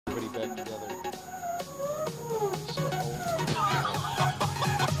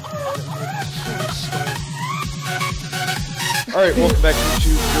Alright, welcome back to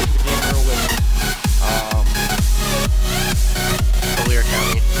GerpherTheGamer with, Collier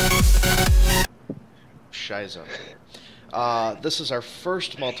County. Shiza. This is our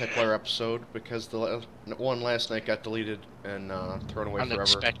first multiplayer episode because the one last night got deleted and thrown away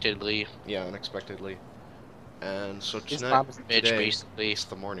Unexpectedly. forever. Yeah, unexpectedly. And so His tonight, mom's a bitch, today, basically. it's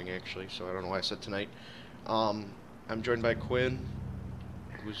the morning actually, so I don't know why I said tonight. I'm joined by Quinn,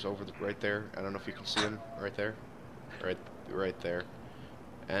 who's over right there. I don't know if you can see him right there. Right there.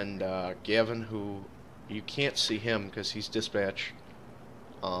 And Gavin, who you can't see him because he's dispatch.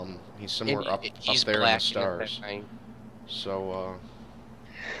 He's somewhere up there in the stars. So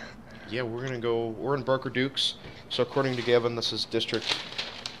yeah, we're in Barker Dukes. So according to Gavin, this is district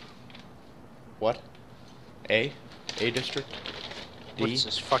what? A district? D? What's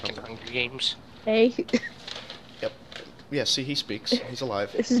this fucking Hunger Games? Hey. Yep. Yeah, see, he speaks. He's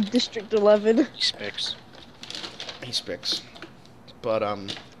alive. This is District 11. He speaks. He speaks. But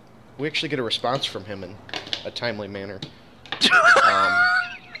we actually get a response from him in a timely manner.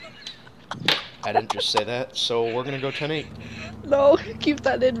 I didn't just say that, so we're gonna go 10-8. No, keep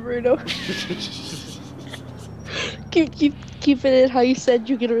that in, Bruno. keep it in how you said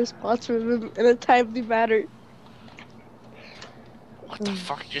you get a response from him in a timely manner. What the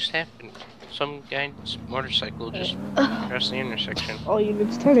fuck just happened? Some guy's motorcycle just crossed the intersection. All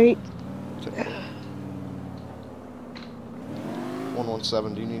units 10-8.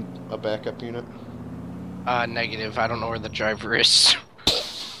 117, do you need a backup unit? Negative. I don't know where the driver is.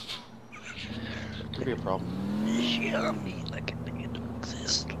 Could be a problem. Shit on me like I didn't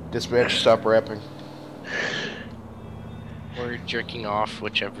exist. Dispatch, stop rapping. Or jerking off,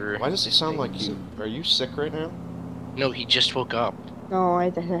 whichever. Why does it sound like you... Are you sick right now? No, he just woke up. No, I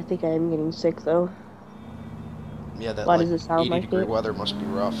think I am getting sick though. Yeah, that Why like does it sound 80 like degree it? weather must be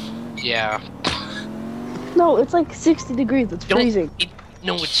rough. Yeah. No, it's like 60 degrees. It's freezing.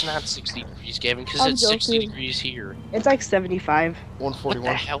 No, it's not 60 degrees, Gavin, because I'm it's 60 joking. degrees here. It's like 75. 141.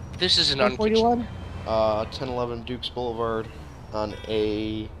 What the hell? This is an 141. 1011 Dukes Boulevard on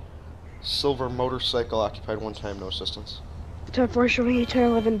a silver motorcycle occupied one time, no assistance. 10-4 showing you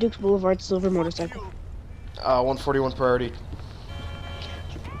 1011 Dukes Boulevard, silver motorcycle. 141 priority.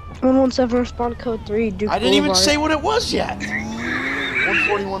 117 respond code 3 Dukes I didn't even Boulevard. say what it was yet!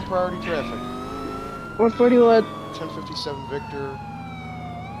 141 priority traffic. 141. 1057 Victor.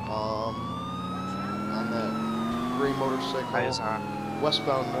 On that gray motorcycle.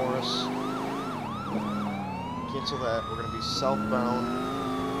 Westbound Morris. Cancel that. We're gonna be southbound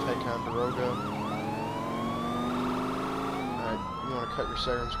Ticonderoga. Alright, you wanna cut your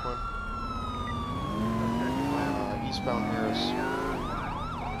sirens, Quinn? Eastbound Harris.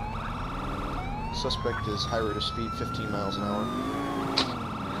 Suspect is high rate of speed, 15 miles an hour.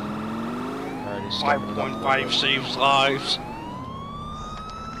 Alright, he's stepping it up a little 5.5 bit. saves lives.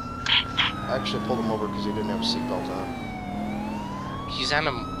 I actually pulled him over because he didn't have a seatbelt on. He's on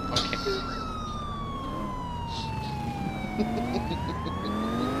a... Okay.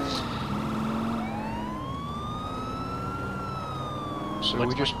 So do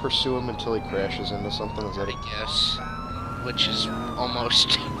we just pursue him until he crashes into something? Is that I guess. Which is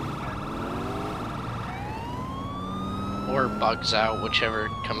almost... or bugs out, whichever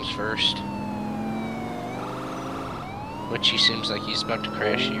comes first. Which he seems like he's about to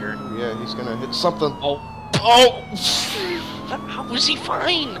crash here. Yeah, he's gonna hit something. Oh! How was he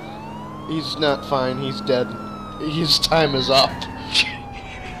fine? He's not fine, he's dead. His time is up.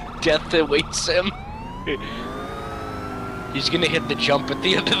 Death awaits him. He's gonna hit the jump at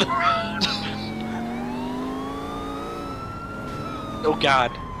the end of the road. Oh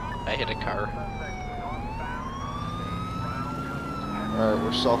god. I hit a car. Alright,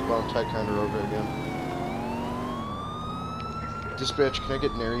 we're southbound Ticonderoga again. Dispatch, can I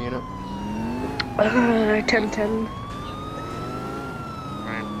get an air unit? 1010.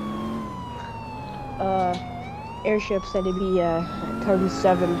 Airship said to be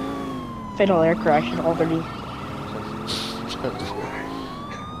 10-7. Fatal air crash in Albany.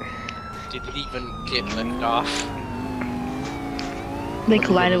 Didn't even get lift off. They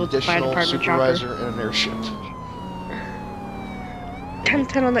collided with the fire Additional department chopper. supervisor and an airship.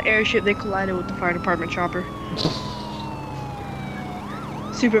 1010 on the airship, they collided with the fire department chopper.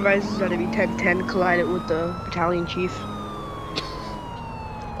 Supervisor's gonna be 1010, collided with the battalion chief.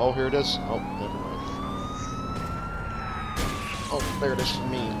 Oh, here it is. Oh, never mind. Oh, there it is for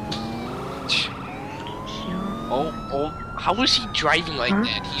me. Oh, how is he driving like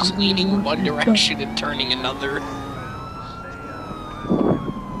that? He's leaning one direction and turning another.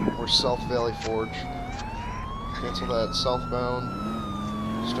 We're South Valley Forge. Cancel that. Southbound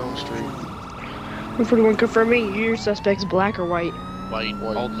Stone Street. 141 confirming your suspect's black or white. White,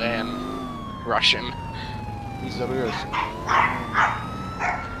 White. old man, Russian. He's a Russian.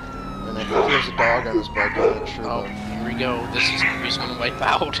 And I think he has a dog on his bike, I'm not sure Oh, though. here we go. This is where he's gonna wipe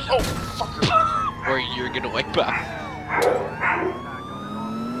out. Oh, fucker. Or you're gonna wipe out.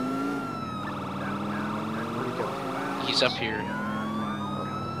 Where'd he go? He's up here.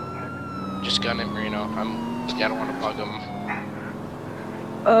 Just gun him, Reno. I don't want to bug him.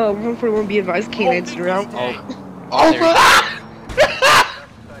 141 be advised, canines around. Oh, there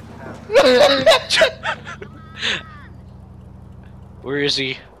Where is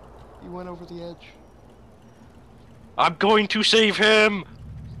he? He went over the edge. I'm going to save him!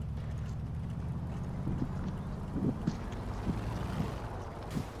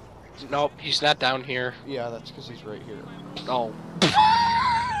 Nope, he's not down here. Yeah, that's because he's right here. Oh.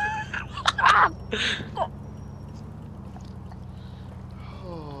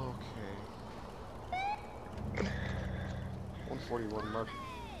 Okay. 141 mark.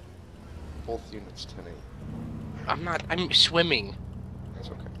 Both units 10-8. I'm swimming. That's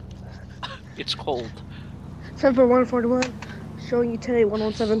okay. It's cold. 10 for 141. Showing you today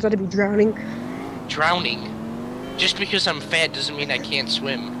 117's ought to be drowning. Drowning? Just because I'm fat doesn't mean I can't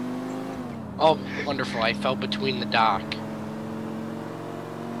swim. Oh, wonderful. I fell between the dock.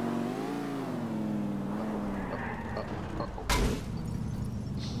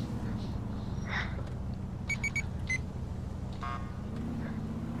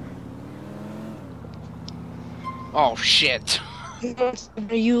 Oh, shit. Are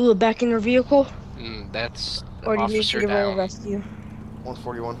you back in your vehicle? That's Or do you need officer to down. rescue?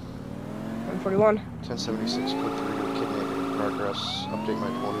 141. 141. 1076, code 3 to kidnapping in progress. Update my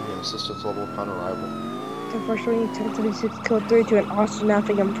phone and assistance level upon arrival. 10 showing you 1076 code 3 to an Austin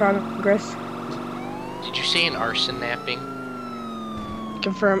napping in progress. Did you say an arson napping?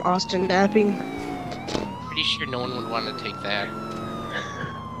 Confirm Austin napping. Pretty sure no one would want to take that.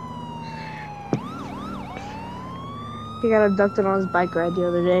 He got abducted on his bike ride the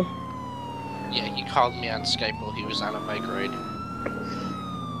other day. Yeah, he called me on Skype while he was on a bike ride. I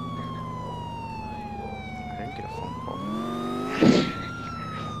didn't get a phone call.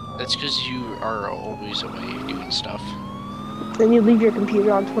 That's because you are always away doing stuff. Then you leave your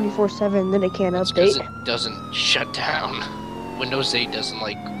computer on 24/7, then it can't That's because update. it doesn't shut down. Windows 8 doesn't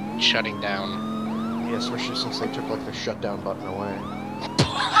like shutting down. Yeah, especially since they took like the shutdown button away.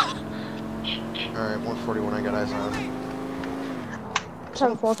 Alright, 141, I got eyes on.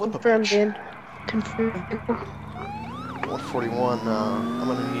 10-4 confirmed in. Confirmed. 141, I'm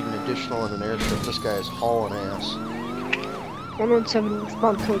gonna need an additional and an airstrip. This guy is hauling ass. 117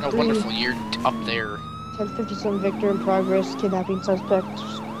 respond code Oh, 3. wonderful, you're up there. 1057 Victor in progress. Kidnapping suspect.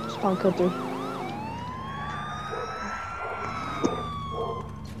 Respond code 3.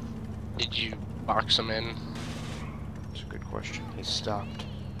 Did you box him in? That's a good question. He stopped.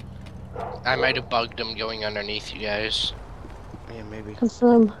 I might have bugged him going underneath you guys. Yeah, maybe.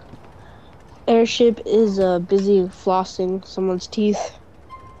 Confirm. Airship is busy flossing someone's teeth.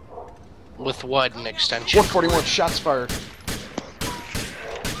 With what, an extension? 141, shots fired.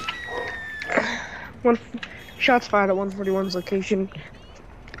 Shots fired at 141's location.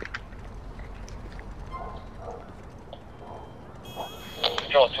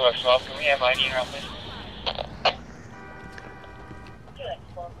 Control 2X12, can we have ID around please?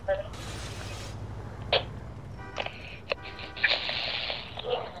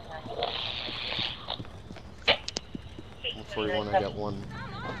 I got one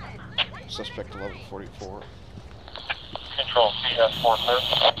suspect level 44. Control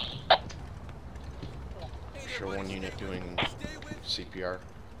 3F43. Sure, one unit doing CPR.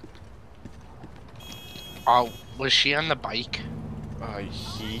 Oh, was she on the bike?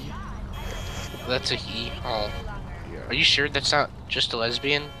 He? That's a he? Oh. Yeah. Are you sure that's not just a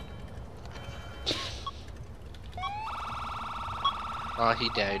lesbian? Oh, he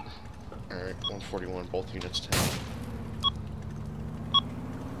died. Alright, 141, both units 10.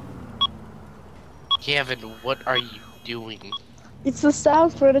 Gavin, what are you doing? It's the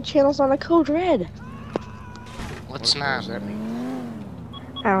south where the channel's on a code red. What's What not? does that mean?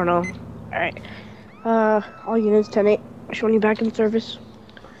 I don't know. Alright. All units 10-8. Showing you back in service.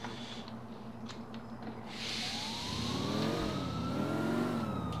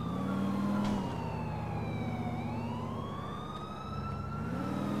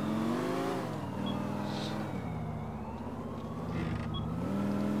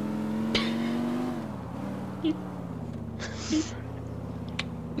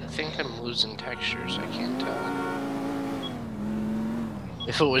 I think I'm losing textures, I can't tell.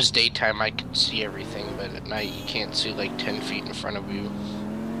 If it was daytime, I could see everything, but at night you can't see like 10 feet in front of you.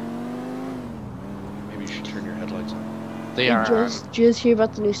 should turn your headlights on. They are on. Just hear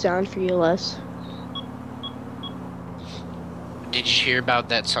about the new sound for ELS. Did you hear about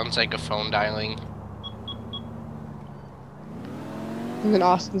that? Sounds like a phone dialing. And then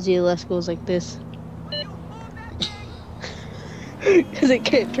Austin's ELS goes like this. Because it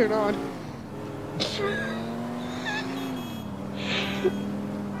can't turn on.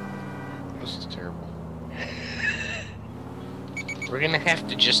 This is terrible. We're gonna have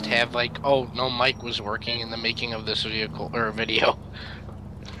to just have like, oh, no mic was working in the making of this vehicle or video.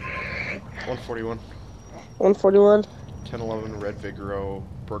 141. 141. 1011 Red Vigoro,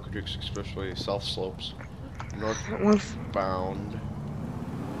 Broker Dukes Expressway, South Slopes, northbound.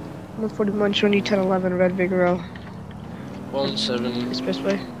 141 showing you 1011 Red Vigoro 17.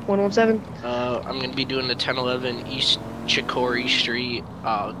 Expressway. 117. I'm gonna be doing the 1011 East Chicory Street,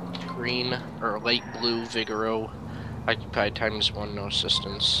 green or light blue Vigoro. Occupied ×1, no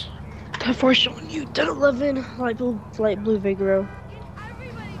assistance. 10-4 showing you 1011 light blue Vigoro.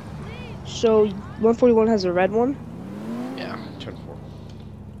 So 141 has a red one. Yeah. 10-4.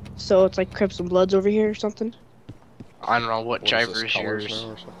 So it's like Crips and Bloods over here or something. I don't know what driver is is Colors yours.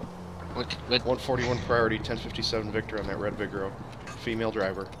 now or something? What? 141 priority, 1057 Victor on that Red Vigoro. Female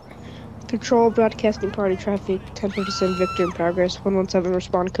driver. Control broadcasting party traffic. 1057 Victor in progress. 117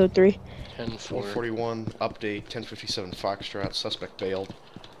 respond code 3. 10-4. 141 update, 1057 Foxtrot. Suspect bailed.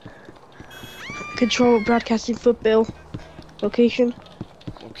 Control broadcasting footbill. Location.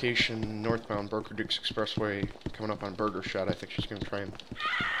 Location northbound Broker Dukes Expressway, coming up on Burger Shot. I think she's gonna try and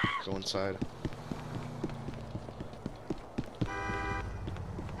go inside.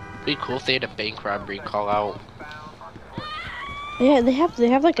 Be cool if they had a bank robbery call out. Yeah, they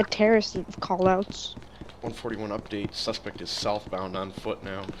have like a terrorist call outs. 141 update, suspect is southbound on foot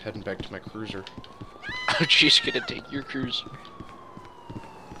now, heading back to my cruiser. Oh, she's gonna take your cruise.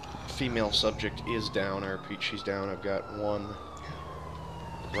 Female subject is down, I repeat, she's down. I've got one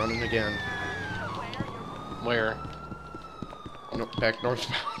running again. Where? No, back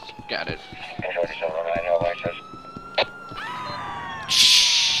northbound. Got it.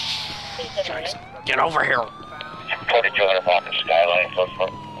 Shh. Get over here. 42 and a half the skyline, close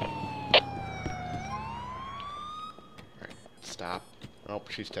front. Alright, stop. Oh,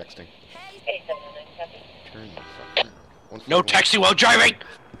 she's texting. 87 Turn the fuck around. No taxi while driving!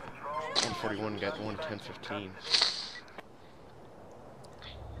 141 got one 1015.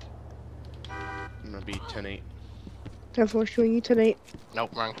 I'm gonna be 10-8. 10-4 showing you 10-8.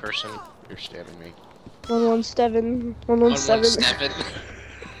 Nope, wrong person. You're stabbing me. 117. 117. 117.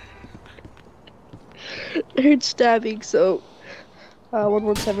 I heard stabbing, so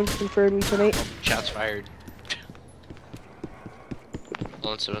 117 confirm you 10-8. Shots fired.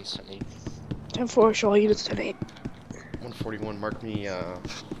 117. 10-4 show all units 10-8. 141, mark me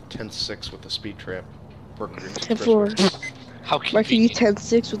 10-6 with the speed trap. Broker Dukes 10-4. Expressway. How Marking you convenient.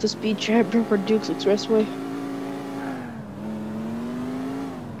 10-6 with the speed trap. Broker Dukes Expressway.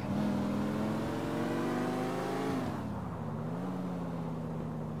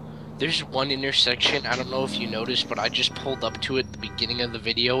 There's one intersection, I don't know if you noticed, but I just pulled up to it at the beginning of the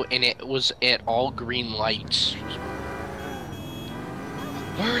video, and it was at all green lights.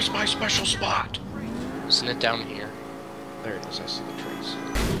 Where's my special spot? Isn't it down here? There it is, I see the trees.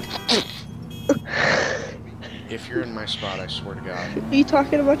 If you're in my spot, I swear to God. Are you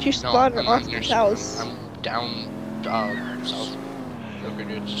talking about your spot no, or I'm not Austin's near- house? I'm down, south. Broker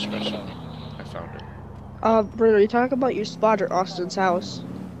Dukes Expressway. I found it. Bruno, are you talking about your spot or Austin's house?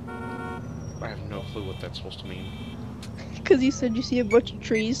 I have no clue what that's supposed to mean. Because you said you see a bunch of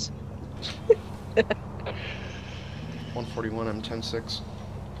trees. 141, I'm 10-6.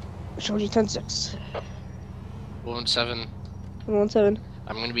 Showed you 10-6. 117. 117.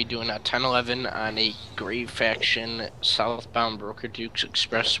 I'm going to be doing a 1011 on a Grave Faction southbound Broker Dukes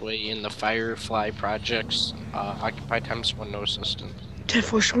Expressway in the Firefly projects. Occupied ×1, no assistance.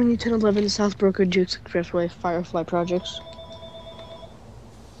 10-4 showing you 1011 South Broker Dukes Expressway Firefly projects.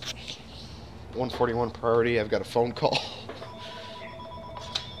 141 priority, I've got a phone call.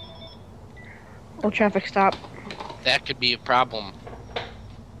 Oh, traffic stop. That could be a problem.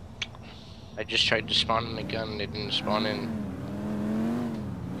 I just tried to spawn in a gun, it didn't spawn in.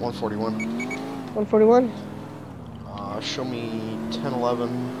 141. 141. Show me 1011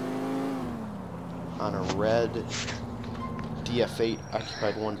 on a red DF8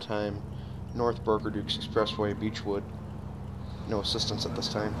 occupied one time. North Broker Dukes Expressway, Beechwood. No assistance at this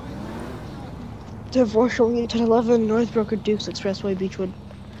time. 10-4 showing you 1011 North Broker Dukes Expressway Beechwood.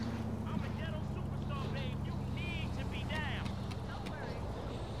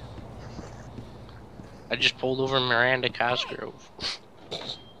 I just pulled over Miranda Cosgrove.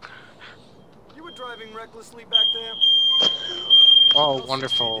 You were driving driving recklessly back there? Oh,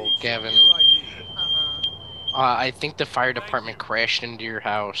 wonderful, Gavin. I think the fire department crashed into your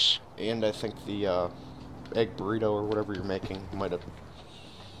house. And I think the egg burrito or whatever you're making might have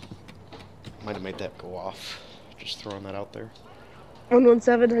made that go off. Just throwing that out there.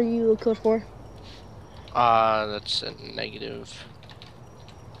 117, are you code 4? That's a negative.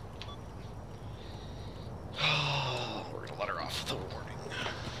 We're gonna let her off with a warning.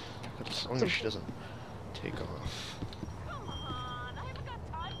 As long as she doesn't take off. Come on, I haven't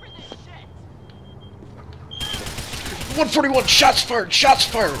got time for this shit. 141, shots fired, shots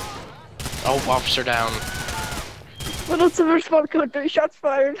fired! Oh, officer down. 117, respond code 3, shots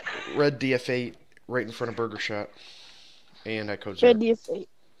fired. Red DF8, right in front of Burger Shot. And I code 0. Red DF8,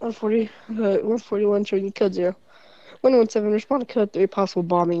 141, showing you code 0. 117, respond to code 3, possible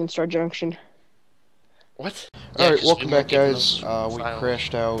bombing in Star Junction. What? Yeah, Alright, 'cause welcome we won't back, give them guys. those We files.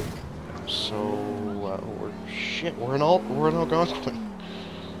 crashed out. So, we're in Algonquin.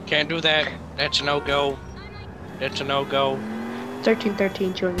 Can't do that. That's a no-go. That's a no-go.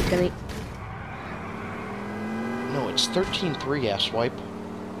 1313, showing you 10-8. No, it's 13-3, asswipe.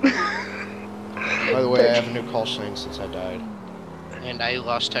 By the way, I have a new call sign since I died. And I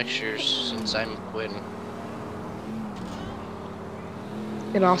lost textures since I'm Quinn.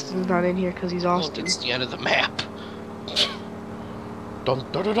 And Austin's not in here because he's Well, Austin. it's the end of the map. Dun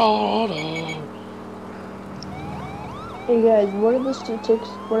dun dun dun dun. Hey guys, what are the statistics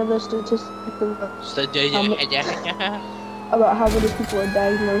about how many people are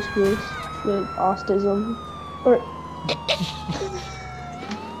diagnosed with autism? Or,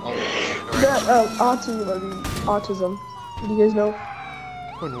 not autism, I mean autism. Do you guys know?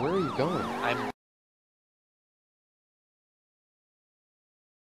 Quinn, where are you going? I'm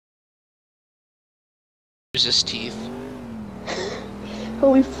use his teeth.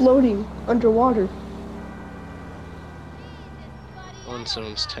 Oh, we're floating underwater.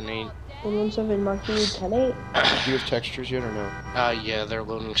 1-7's 10-8. 117, mark you 10-8. Do you have textures yet or no? Yeah, they're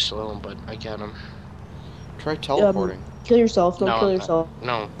loading slow, but I got them. Try teleporting. Kill yourself, don't No, kill no. yourself.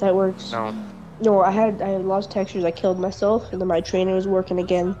 No, That works. no. No, I had lost textures, I killed myself, and then my trainer was working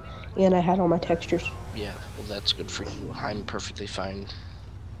again, and I had all my textures. Yeah, well, that's good for you. I'm perfectly fine.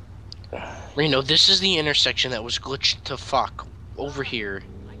 Reno, this is the intersection that was glitched to fuck. Over here.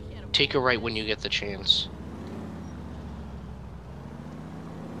 Take a right when you get the chance.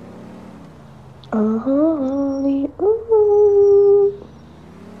 Ooh.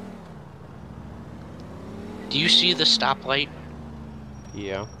 Do you see the stoplight?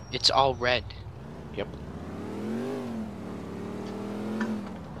 Yeah. It's all red. Yep.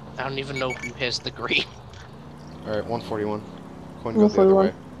 I don't even know who has the green. Alright, 141. Quinn, go the other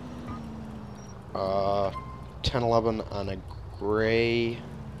way. 141. 1011 on a gray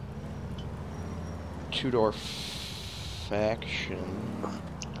two-door faction.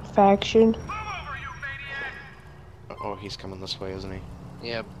 Faction. Oh, he's coming this way, isn't he?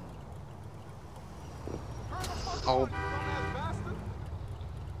 Yep. Oh.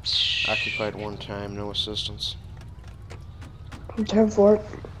 Occupied one time, no assistance. I'm 10-4.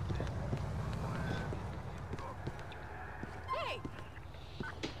 Hey,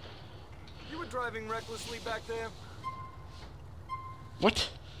 You were driving recklessly back there? What?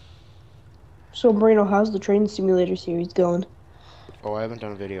 So, Moreno, how's the train simulator series going? Oh, I haven't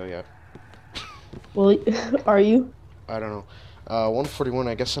done a video yet. Well, are you? I don't know. 141,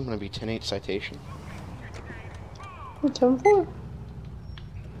 I guess I'm gonna be 10-8 citation. I'm 10-4.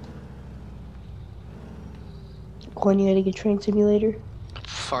 Glenn, you gotta get train simulator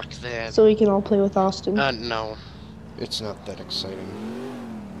Fuck that. so we can all play with Austin. No. It's not that exciting.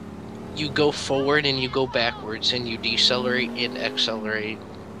 You go forward and you go backwards and you decelerate and accelerate.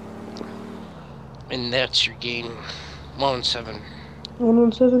 And that's your game. 1-7.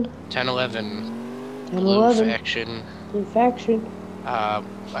 117. 10-11. 10-11. Blue faction. Blue faction. I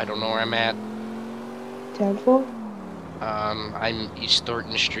don't know where I'm at. 10-4. I'm East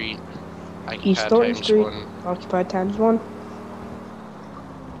Thornton Street. East Thornton times Street. 1. Occupied times 1.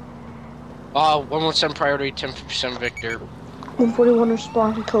 117 priority, 1057 Victor. 141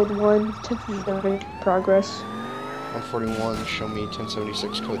 respond to code 1. 1057 progress. 141, show me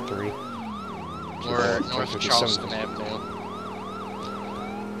 1076 code 3. We're North 1057. Charleston Avenue.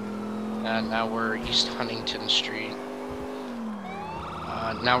 Now we're East Huntington Street.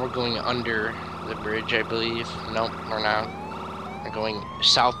 Now we're going under the bridge, I believe. Nope, we're not. We're going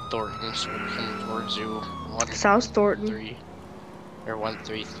South Thornton, so we're coming towards you. South Thornton. 3 or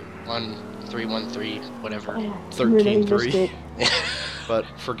 1313, whatever. 13-3. But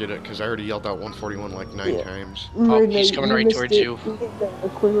forget it, because I already yelled out 141 like 9 times. Oh, he's coming right missed towards it. you.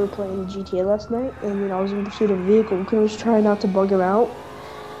 Quinn were playing GTA last night, and I was in pursuit of a vehicle. Quinn was trying not to bug him out,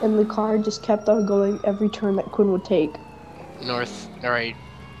 and the car just kept on going every turn that Quinn would take. North. Alright.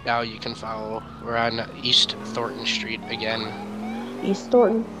 Now you can follow. We're on East Thornton Street again. East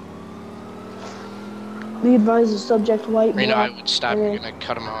Thornton. We advise the subject white. Reno, I black, would stop. and You're gonna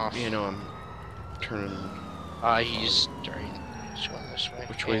cut him off. You know, I'm turning. He's right. He's going this way.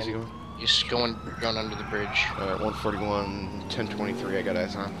 Which way is he And going? He's going under the bridge. 141, 1023, I got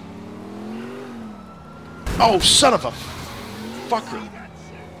eyes on. Oh, son of a fucker!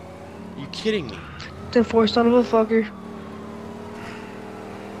 Are you kidding me? 10-4, son of a fucker.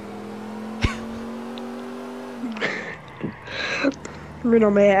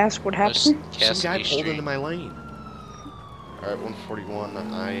 Reno, may I ask what happened? Some Cassidy guy pulled Street. into my lane. Alright, 141,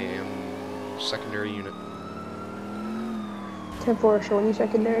 I am secondary unit. 10-4, showing you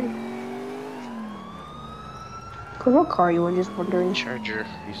secondary. Quinn, what car are you in? Just wondering. Charger.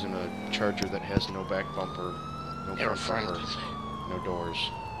 He's in a Charger that has no back bumper, no Air front front. bumper, no doors.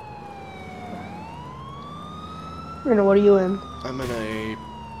 Reno, what are you in? I'm in a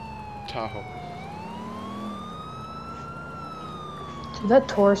Tahoe. Dude, that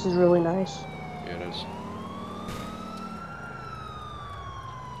Taurus is really nice. Yeah, it is.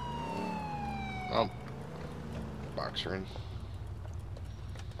 Oh. Boxer in.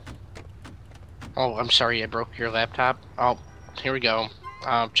 Oh, I'm sorry. I broke your laptop. Oh, here we go.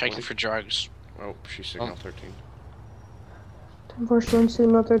 Checking for drugs. Oh, she's signal 13. 10-4, showing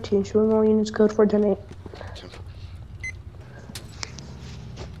signal 13. Showing all units code 410-8. 10.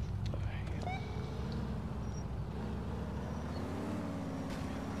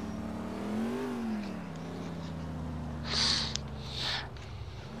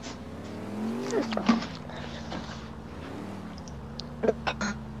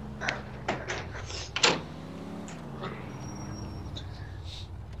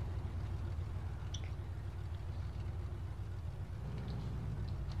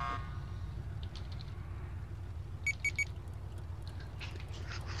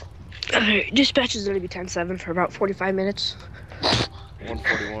 Alright, dispatch is going to be 10-7 for about 45 minutes.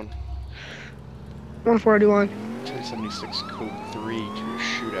 141. 141. 1076 code 3 to a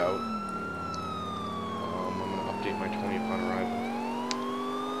shootout. I'm gonna update my 20 upon arrival.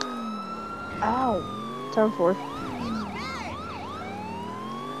 Ow. 10-4.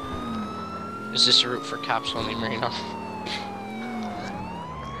 Is this a route for cops only, Marino?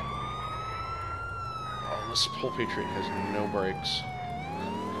 Oh, this Pole Patriot has no brakes.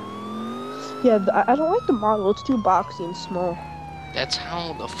 Yeah, I don't like the model. It's too boxy and small. That's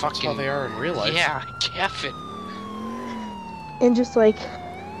how the That's fucking. how they are in real life. Yeah, gaff it. And just like...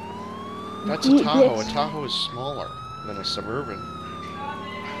 That's a Tahoe. A Tahoe is smaller than a Suburban.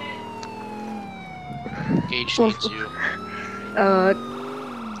 Gage needs you.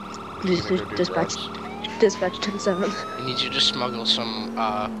 This Gonna is go do dispatch. drugs. Dispatch 10-7. He needs you to smuggle some,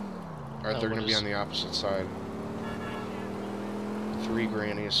 Alright, Oh, they're what gonna be is- on the opposite side. 3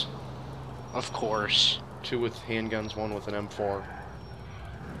 grannies. of course. 2 with handguns, 1 with an M4.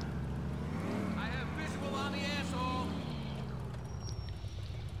 I have visual on the asshole.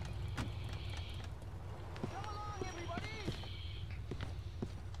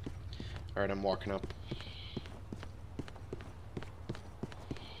 Alright, I'm walking up.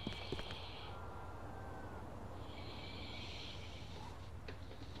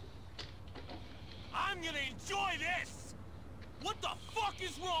 I'm gonna enjoy this. What the fuck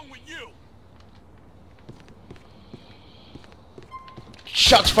is wrong with you?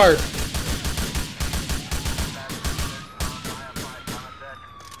 Shots fired!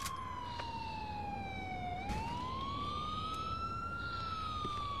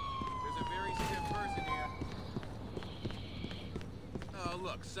 There's a very stiff person here. Oh,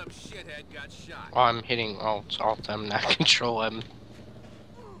 look, some shithead got shot. Oh, I'm hitting Alt M, not Control M.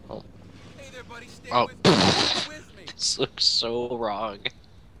 Hey there, buddy, stay Oh. with me. Stay with me. This looks so wrong.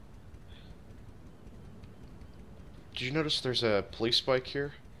 Did you notice there's a police bike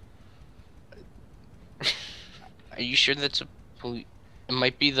here? Are you sure that's a It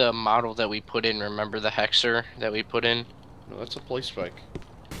might be the model that we put in. Remember the Hexer that we put in? No, that's a police bike.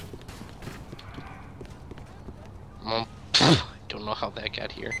 Well, I don't know how that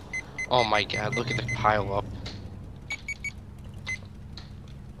got here. Oh my god, look at the pile up.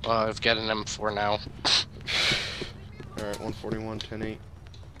 I've got an M4 now. Alright, 141, 10-8.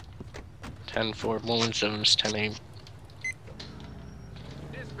 10-4, 117's 10-8.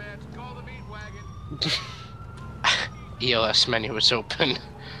 Dispatch, call the meat wagon. ELS menu is open.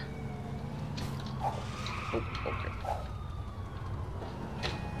 Oh, okay.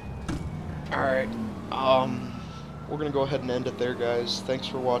 Alright, we're gonna go ahead and end it there, guys. Thanks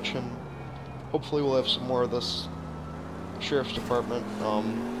for watching. Hopefully we'll have some more of this Sheriff's Department.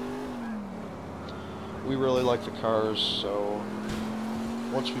 We really like the cars, so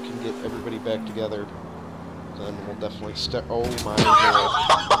once we can get everybody back together, then we'll definitely start. Oh my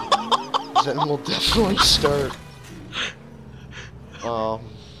god. Then we'll definitely start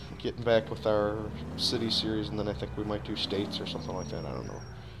getting back with our city series, and then I think we might do states or something like that. I don't know.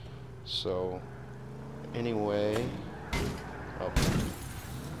 So anyway,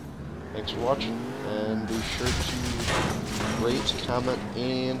 thanks for watching, and be sure to rate, comment,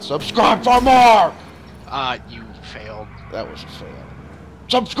 and subscribe for more! You failed. That was a fail.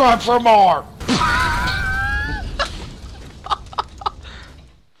 Subscribe for more!